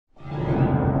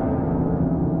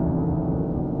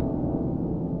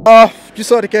You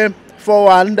saw the game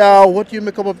 4-1. What do you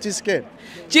make up of this game?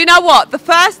 Do you know what? The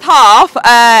first half,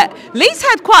 Leeds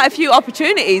had quite a few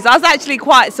opportunities. I was actually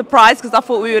quite surprised because I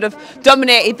thought we would have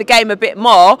dominated the game a bit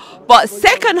more. But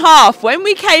second half, when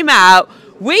we came out,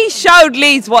 we showed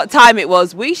Leeds what time it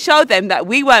was. We showed them that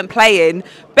we weren't playing.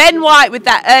 Ben White with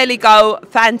that early goal,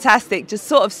 fantastic. Just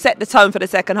sort of set the tone for the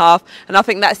second half. And I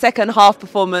think that second half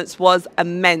performance was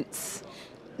immense.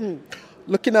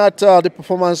 Looking at the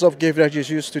performance of Gabriel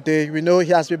Jesus today, we know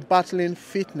he has been battling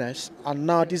fitness, and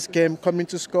now this game coming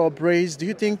to score a brace. Do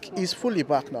you think he's fully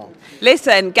back now?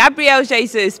 Listen, Gabriel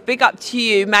Jesus, big up to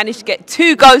you, managed to get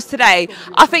 2 goals today.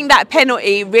 I think that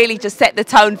penalty really just set the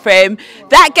tone for him.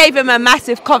 That gave him a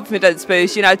massive confidence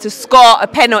boost, you know, to score a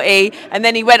penalty, and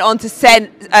then he went on to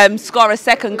score a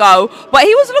second goal. But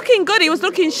he was looking good, he was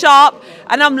looking sharp,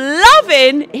 and I'm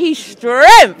loving his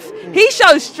strength. He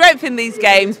shows strength in these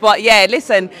games, but yeah,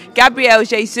 listen, Gabriel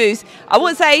Jesus, I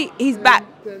wouldn't say he's back.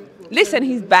 Listen,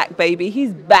 he's back, baby.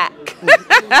 He's back.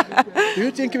 Do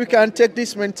you think we can take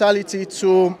this mentality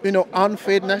to,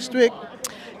 Anfield next week?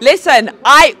 Listen,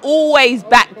 I always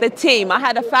back the team. I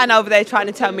had a fan over there trying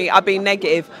to tell me I've been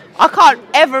negative. I can't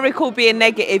ever recall being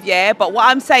negative, yeah, but what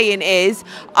I'm saying is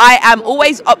I am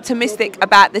always optimistic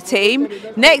about the team.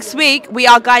 Next week, we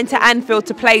are going to Anfield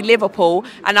to play Liverpool,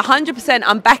 and 100%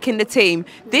 I'm backing the team.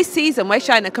 This season, we're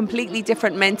showing a completely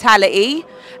different mentality,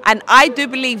 and I do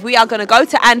believe we are going to go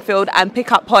to Anfield and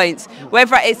pick up points.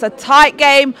 Whether it's a tight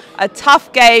game, a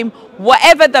tough game,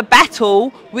 whatever the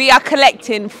battle, we are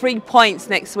collecting 3 points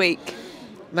next week.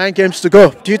 9 games to go.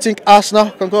 Do you think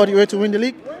Arsenal can go all the way to win the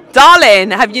league?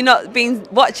 Darling, have you not been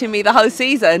watching me the whole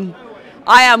season?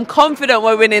 I am confident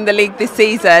we're winning the league this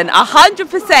season.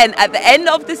 100% at the end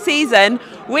of the season,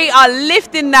 we are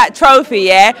lifting that trophy,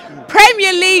 yeah?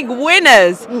 Premier League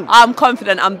winners. I'm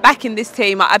confident. I'm backing this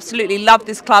team. I absolutely love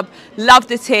this club, love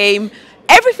the team.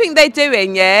 Everything they're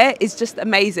doing, yeah, is just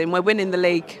amazing. We're winning the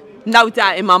league. No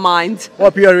doubt in my mind.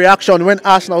 What will be your reaction when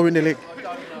Arsenal win the league?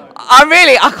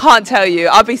 I can't tell you.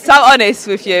 I'll be so honest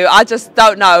with you. I just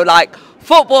don't know. Like,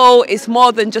 football is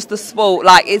more than just a sport.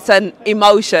 Like, it's an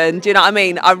emotion. Do you know what I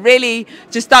mean? I really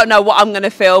just don't know what I'm going to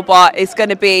feel, but it's going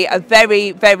to be a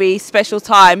very, very special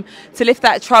time to lift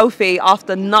that trophy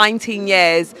after 19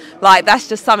 years. Like, that's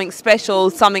just something special,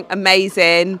 something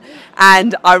amazing.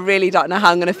 And I really don't know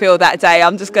how I'm going to feel that day.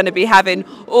 I'm just going to be having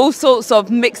all sorts of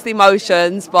mixed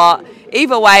emotions, but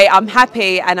either way, I'm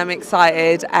happy and I'm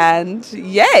excited. And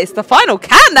yeah, it's the final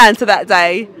countdown to that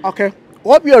day. Okay.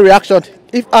 What will be your reaction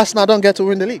if Arsenal don't get to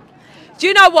win the league? Do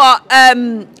you know what?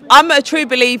 I'm a true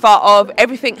believer of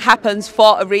everything happens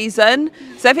for a reason.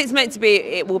 So if it's meant to be,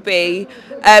 it will be.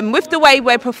 With the way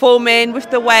we're performing, with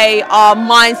the way our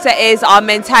mindset is, our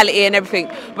mentality and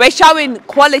everything, we're showing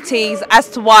qualities as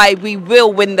to why we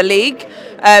will win the league.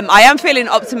 I am feeling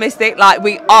optimistic, like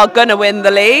we are going to win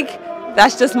the league.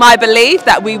 That's just my belief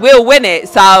that we will win it.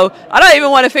 So I don't even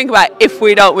want to think about if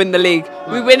we don't win the league.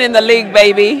 We win in the league,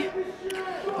 baby.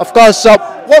 Of course,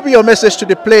 what will be your message to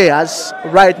the players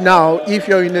right now if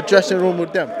you're in the dressing room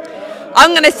with them?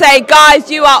 I'm going to say,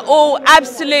 guys, you are all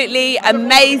absolutely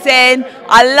amazing.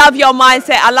 I love your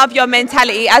mindset. I love your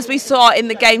mentality, as we saw in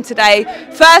the game today.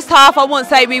 First half, I won't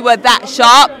say we were that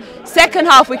sharp. Second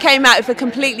half, we came out with a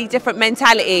completely different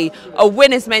mentality, a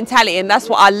winner's mentality, and that's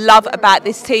what I love about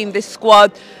this team, this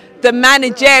squad, the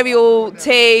managerial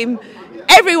team,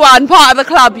 everyone part of the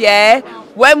club, yeah?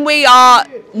 When we are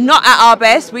not at our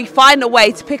best, we find a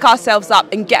way to pick ourselves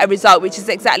up and get a result, which is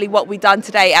exactly what we done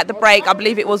today. At the break, I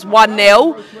believe it was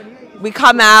 1-0. We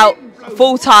come out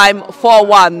full-time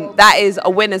 4-1. That is a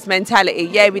winner's mentality.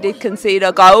 Yeah, we did concede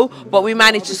a goal, but we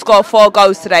managed to score 4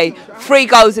 goals today. 3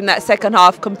 goals in that second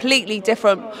half, completely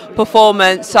different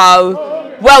performance.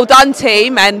 So, well done,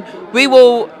 team, and we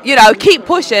will, keep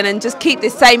pushing and just keep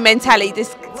this same mentality,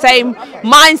 this same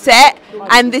mindset,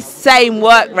 and this same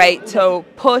work rate to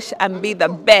push and be the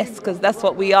best, because that's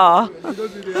what we are.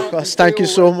 Thank you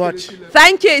so much.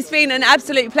 Thank you. It's been an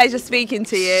absolute pleasure speaking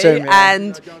to you. Same, yeah.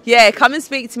 And yeah, come and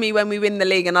speak to me when we win the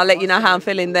league, and I'll let you know how I'm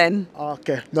feeling then.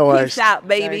 Okay, no worries. Peace out,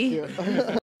 baby.